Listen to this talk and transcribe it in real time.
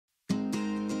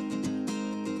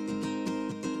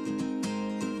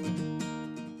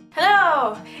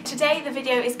Hello! Today the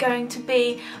video is going to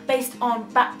be based on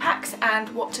backpacks and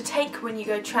what to take when you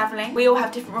go travelling. We all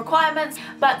have different requirements,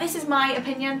 but this is my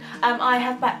opinion. I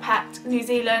have backpacked New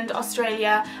Zealand,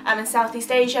 Australia and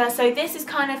Southeast Asia, so this is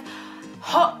kind of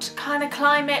hot kind of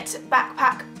climate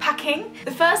backpack packing.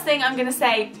 The first thing I'm going to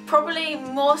say, probably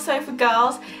more so for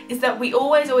girls, is that we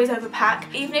always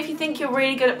overpack. Even if you think you're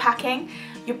really good at packing,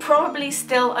 you're probably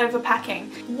still overpacking.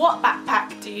 What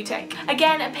backpack do you take?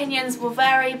 Again, opinions will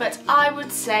vary, but I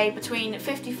would say between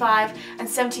 55 and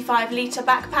 75 litre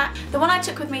backpack. The one I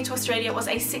took with me to Australia was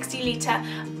a 60 litre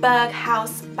Berg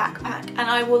House backpack, and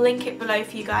I will link it below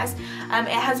for you guys. It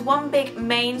has one big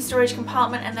main storage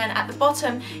compartment, and then at the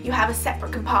bottom you have a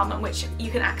separate compartment which you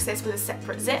can access with a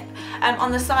separate zip.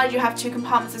 On the side you have two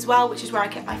compartments as well, which is where I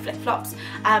kept my flip-flops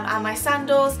and my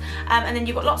sandals, and then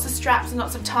you've got lots of straps and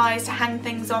lots of ties to hang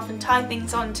things off and tie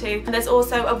things onto. And there's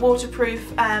also a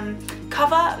waterproof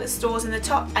cover that stores in the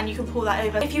top, and you can pull that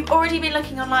over. If you've already been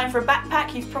looking online for a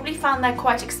backpack, you've probably found they're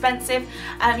quite expensive.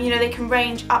 You know, they can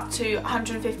range up to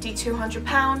 150, 200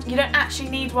 pounds. You don't actually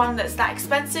need one that's that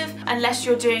expensive unless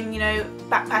you're doing, you know,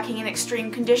 backpacking in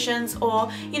extreme conditions,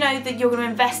 or you know that you're going to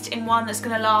invest in one that's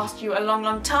going to last you a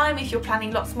long time if you're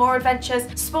planning lots more adventures.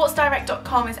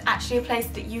 Sportsdirect.com is actually a place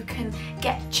that you can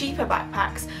get cheaper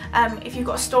backpacks if you've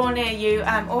got a store near you,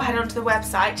 or head onto the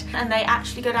website, and they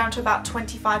actually go down to about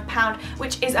 £25,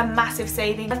 which is a massive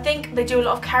saving. I think they do a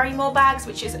lot of carry more bags,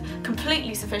 which is a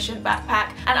completely sufficient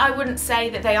backpack, and I wouldn't say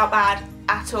that they are bad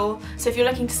at all. So if you're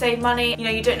looking to save money, you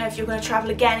know, you don't know if you're going to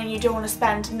travel again and you don't want to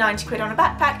spend 90 quid on a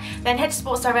backpack, then head to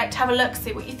Sports Direct, have a look,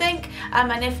 see what you think,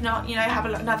 and if not, you know, have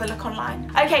another look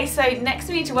online. Okay, so next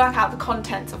we need to work out the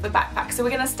contents of the backpack. So we're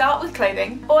going to start with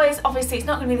clothing. Boys, obviously it's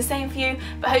not going to be the same for you,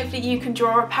 but hopefully you can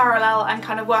draw a parallel and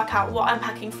kind of work out what I'm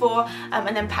packing for,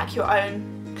 and then pack your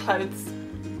own clothes.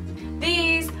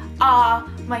 These are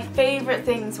my favourite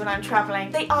things when I'm travelling.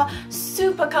 They are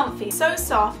super comfy, so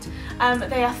soft.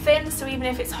 They are thin, so even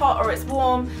if it's hot or it's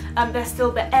warm, they're still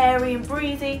a bit airy and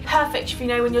breezy. Perfect if you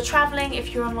know when you're travelling,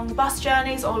 if you're on long bus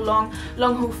journeys or long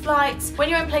haul flights. When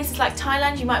you're in places like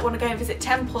Thailand, you might want to go and visit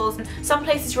temples. Some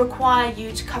places require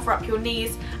you to cover up your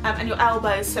knees and your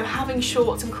elbows, so having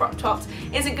shorts and crop tops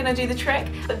isn't going to do the trick.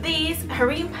 But these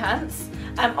harem pants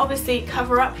obviously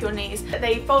cover up your knees.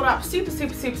 They fold up super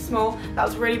small. That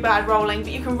was really bad rolling,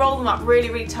 but you can roll them up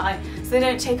really tight so they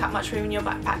don't take up much room in your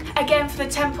backpack. Again, for the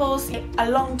temples,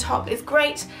 a long top is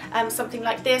great. Something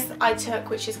like this I took,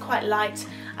 which is quite light,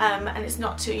 and it's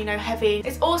not too, you know, heavy.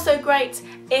 It's also great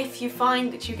if you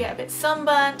find that you get a bit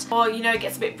sunburnt, or you know, it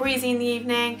gets a bit breezy in the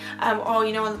evening, or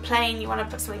you know, on the plane you want to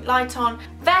put something light on.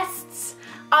 Vests,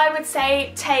 I would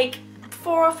say take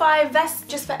 4 or 5 vests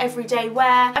just for everyday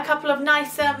wear, a couple of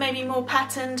nicer, maybe more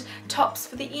patterned tops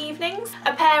for the evenings,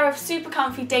 a pair of super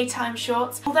comfy daytime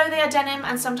shorts. Although they are denim,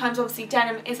 and sometimes obviously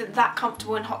denim isn't that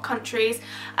comfortable in hot countries,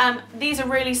 these are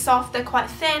really soft, they're quite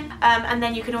thin, and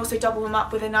then you can also double them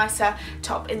up with a nicer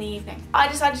top in the evening. I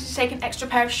decided to take an extra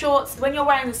pair of shorts. When you're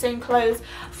wearing the same clothes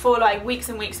for like weeks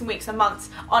and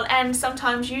months on end,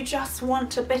 sometimes you just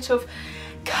want a bit of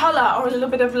colour or a little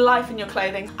bit of life in your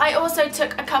clothing. I also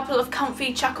took a couple of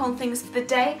comfy chuck-on things for the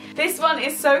day. This one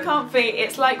is so comfy,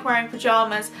 it's like wearing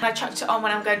pyjamas. I chucked it on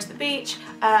when I'm going to the beach,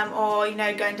 or you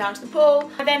know, going down to the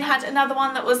pool. I then had another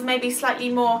one that was maybe slightly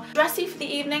more dressy for the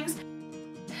evenings.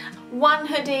 One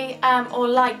hoodie or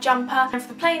light jumper for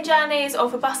the plane journeys, or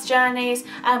for bus journeys,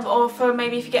 or for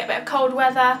maybe if you get a bit of cold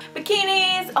weather.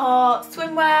 Bikinis or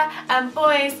swimwear.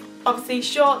 Boys, obviously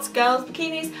shorts, girls,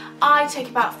 bikinis. I take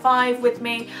about 5 with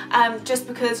me, just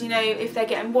because, you know, if they're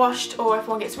getting washed or if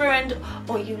one gets ruined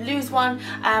or you lose one,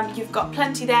 you've got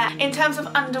plenty there. In terms of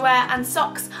underwear and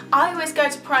socks, I always go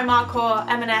to Primark or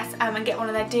M&S and get one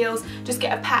of their deals. Just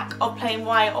get a pack of plain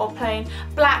white or plain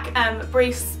black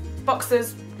briefs,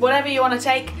 boxers, whatever you want to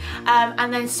take,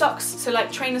 and then socks, so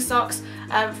like trainer socks,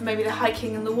 for maybe the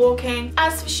hiking and the walking.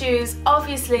 As for shoes,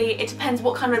 obviously it depends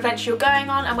what kind of adventure you're going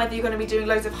on and whether you're going to be doing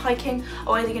loads of hiking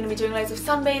or whether you're going to be doing loads of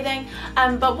sunbathing,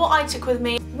 but what I took with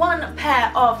me, 1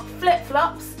 pair of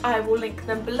flip-flops, I will link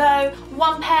them below,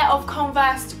 1 pair of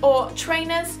Converse or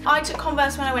trainers. I took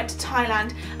Converse when I went to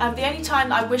Thailand. The only time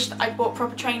that I wish that I'd bought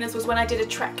proper trainers was when I did a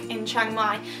trek in Chiang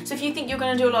Mai. So if you think you're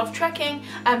going to do a lot of trekking,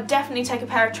 definitely take a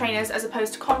pair of trainers as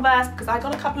opposed to Converse, because I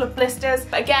got a couple of blisters.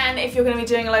 But again, if you're going to be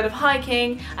doing a load of hiking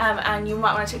hiking, and you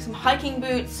might want to take some hiking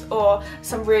boots or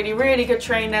some really good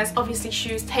trainers. Obviously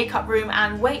shoes take up room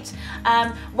and weight.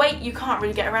 Weight you can't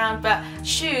really get around, but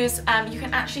shoes you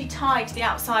can actually tie to the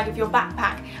outside of your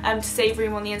backpack to save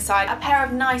room on the inside. A pair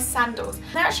of nice sandals.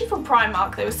 They're actually from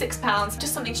Primark, they were £6,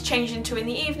 just something to change into in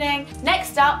the evening.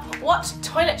 Next up, what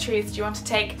toiletries do you want to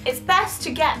take? It's best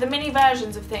to get the mini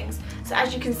versions of things. So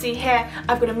as you can see here,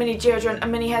 I've got a mini deodorant, a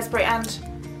mini hairspray and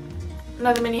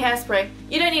another mini hairspray.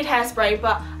 You don't need hairspray,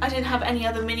 but I didn't have any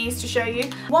other minis to show you.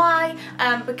 Why?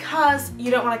 Because you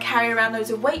don't want to carry around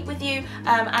loads of weight with you,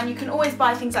 and you can always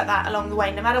buy things like that along the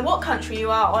way. No matter what country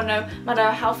you are, or no matter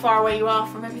how far away you are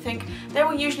from everything, there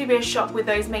will usually be a shop with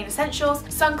those main essentials.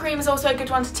 Sun cream is also a good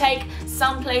one to take.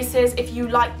 Some places, if you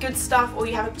like good stuff or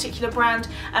you have a particular brand,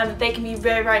 they can be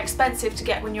very expensive to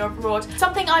get when you're abroad.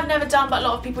 Something I've never done but a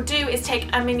lot of people do is take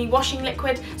a mini washing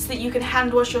liquid so that you can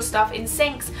hand wash your stuff in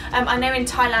sinks. I know in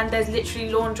Thailand there's literally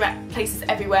laundrette places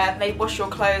everywhere. They wash your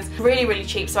clothes really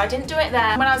cheap, so I didn't do it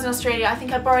there. When I was in Australia, I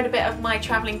think I borrowed a bit of my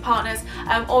travelling partner's,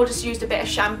 or just used a bit of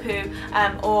shampoo,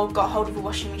 or got hold of a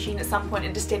washing machine at some point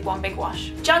and just did one big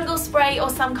wash. Jungle spray or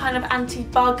some kind of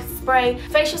anti-bug spray.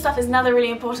 Facial stuff is another really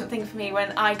important thing for me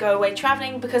when I go away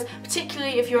travelling, because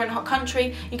particularly if you're in a hot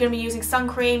country, you're going to be using sun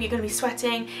cream, you're going to be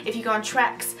sweating. If you go on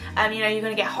treks, you know, you're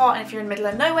going to get hot, and if you're in the middle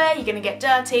of nowhere, you're going to get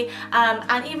dirty.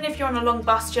 And even if you're on a long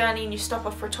bus journey and you stop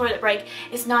off for a toilet break,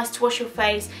 it's nice to wash your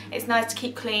face, it's nice to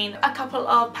keep clean. A couple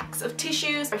of packs of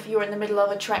tissues if you're in the middle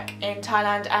of a trek in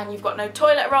Thailand and you've got no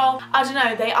toilet roll. I don't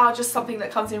know, they are just something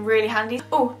that comes in really handy.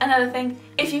 Oh, another thing,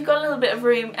 if you've got a little bit of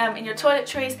room in your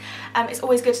toiletries, it's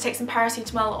always good to take some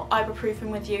paracetamol or ibuprofen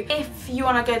with you. If you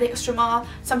want to go the extra mile,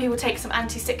 some people take some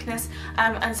anti-sickness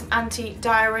and some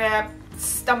anti-diarrhea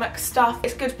stomach stuff.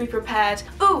 It's good to be prepared.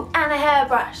 Ooh, and a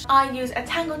hairbrush. I use a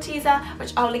tangle teaser,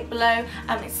 which I'll link below.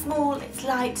 It's small, it's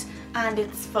light, and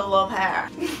it's full of hair.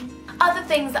 Other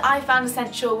things that I found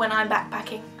essential when I'm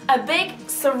backpacking. A big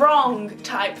sarong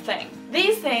type thing.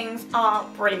 These things are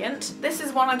brilliant. This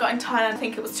is one I got in Thailand, I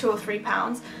think it was £2 or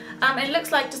 £3. It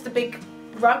looks like just a big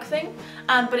rug thing,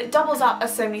 but it doubles up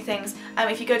as so many things.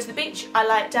 If you go to the beach, I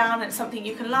lie it down and it's something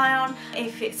you can lie on.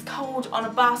 If it's cold on a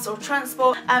bus or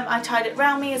transport, I tied it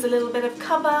around me as a little bit of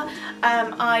cover.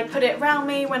 I put it around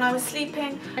me when I was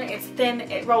sleeping, and it's thin,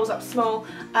 it rolls up small,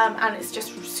 and it's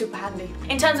just super handy.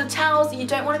 In terms of towels, you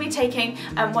don't want to be taking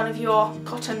one of your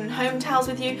cotton home towels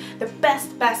with you. The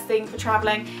best thing for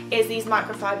travelling is these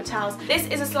microfiber towels. This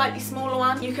is a slightly smaller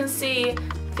one. You can see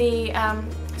the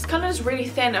it's kind of just really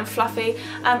thin and fluffy,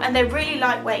 and they're really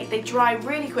lightweight. They dry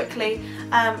really quickly,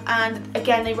 and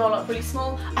again they roll up really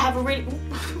small. I have a really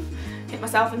hit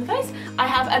myself in the face. I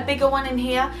have a bigger one in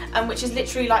here, which is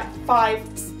literally like five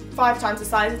times the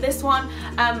size of this one,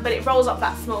 but it rolls up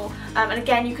that small, and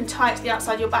again you can tie it to the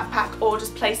outside of your backpack or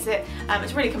just place it,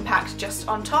 it's really compact, just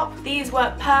on top. These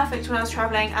work perfect when I was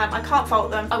travelling. I can't fault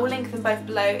them. I will link them both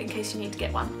below in case you need to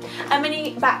get one. A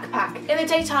mini backpack. In the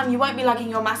daytime you won't be lugging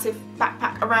your massive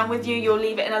backpack around with you. You'll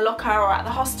leave it in a locker or at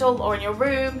the hostel or in your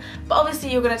room, but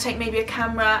obviously you're going to take maybe a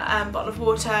camera, bottle of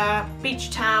water, beach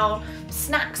towel,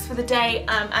 snacks for the day,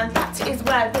 and that is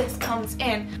where this comes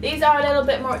in. These are a little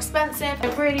bit more expensive.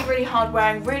 They're really hard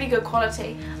wearing, really good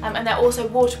quality, and they're also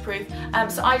waterproof,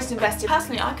 so I just invested.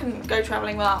 Personally, I can go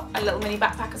travelling without a little mini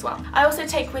backpack as well. I also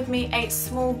take with me a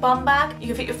small bum bag. You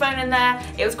can fit your phone in there.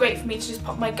 It was great for me to just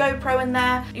pop my GoPro in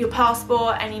there, your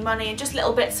passport, any money, and just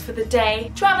little bits for the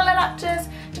day. Travel adapters,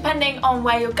 depending on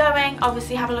where you're going,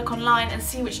 obviously have a look online and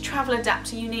see which travel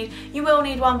adapter you need. You will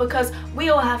need one because we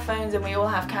all have phones and we all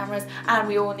have cameras, and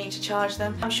we all need to charge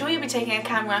them. I'm sure you'll be taking a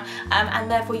camera, and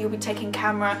therefore you'll be taking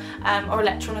camera or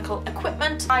electronic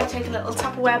equipment. I take a little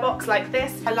Tupperware box like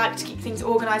this. I like to keep things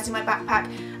organised in my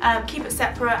backpack, keep it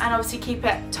separate, and obviously keep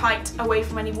it tight away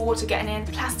from any water getting in.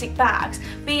 Plastic bags,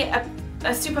 be it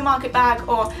a supermarket bag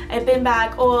or a bin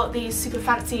bag or these super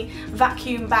fancy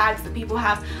vacuum bags that people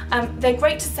have, they're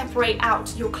great to separate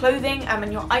out your clothing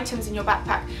and your items in your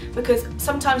backpack, because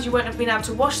sometimes you won't have been able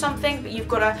to wash something, but you've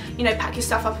got to, you know, pack your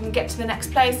stuff up and get to the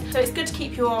next place. So it's good to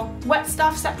keep your wet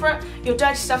stuff separate, your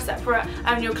dirty stuff separate,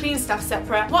 and your clean stuff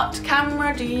separate. What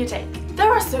camera do you take? There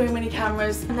are so many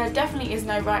cameras, and there definitely is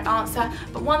no right answer,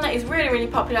 but one that is really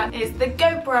popular is the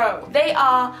GoPro. They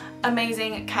are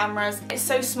amazing cameras. It's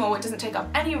so small, it doesn't take up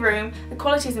any room, the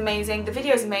quality is amazing, the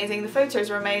video is amazing, the photos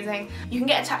are amazing. You can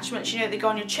get attachments, you know, that go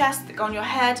on your chest, that go on your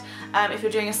head. If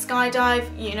you're doing a skydive,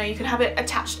 you know, you can have it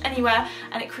attached anywhere,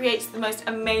 and it creates the most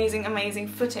amazing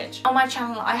footage. On my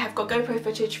channel I have got GoPro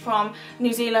footage from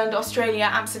New Zealand, Australia,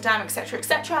 Amsterdam, etc,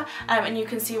 etc, and you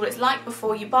can see what it's like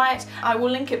before you buy it. I will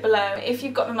link it below. If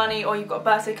you've got the money or you've got a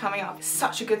birthday coming up, it's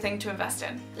such a good thing to invest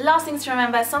in. Last things to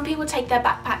remember, some people take their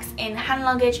backpacks in hand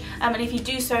luggage, and if you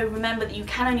do so, remember that you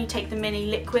can only take the mini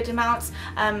liquid amounts,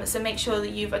 so make sure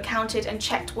that you've accounted and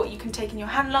checked what you can take in your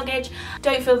hand luggage.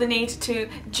 Don't feel the need to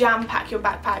jam pack your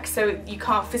backpack so you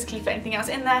can't physically fit anything else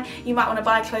in there. You might want to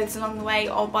buy clothes along the way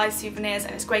or buy souvenirs,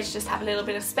 and it's great to just have a little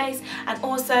bit of space. And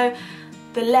also,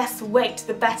 the less weight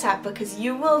the better, because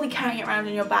you will be carrying it around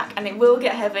in your back and it will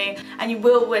get heavy and you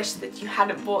will wish that you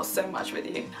hadn't bought so much with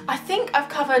you. I think I've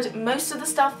covered most of the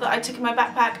stuff that I took in my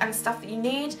backpack and stuff that you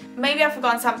need. Maybe I've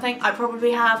forgotten something, I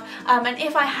probably have, and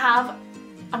if I have,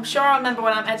 I'm sure I'll remember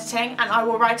when I'm editing, and I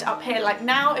will write it up here like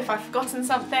now if I've forgotten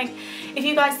something. If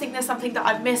you guys think there's something that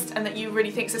I've missed and that you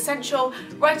really think is essential,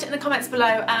 write it in the comments below,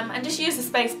 and just use the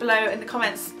space below in the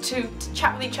comments to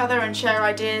chat with each other and share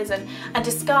ideas and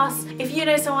discuss. If you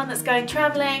know someone that's going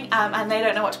travelling and they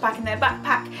don't know what to pack in their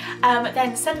backpack,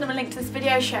 then send them a link to this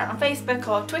video, share it on Facebook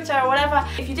or Twitter or whatever.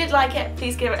 If you did like it,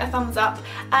 please give it a thumbs up,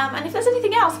 and if there's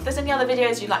anything else, if there's any other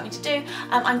videos you'd like me to do,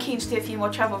 I'm keen to do a few more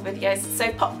travel videos,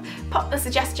 so pop the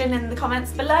suggestion in the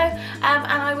comments below, and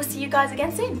I will see you guys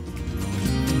again soon.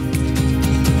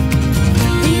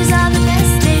 These are the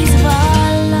best days of all.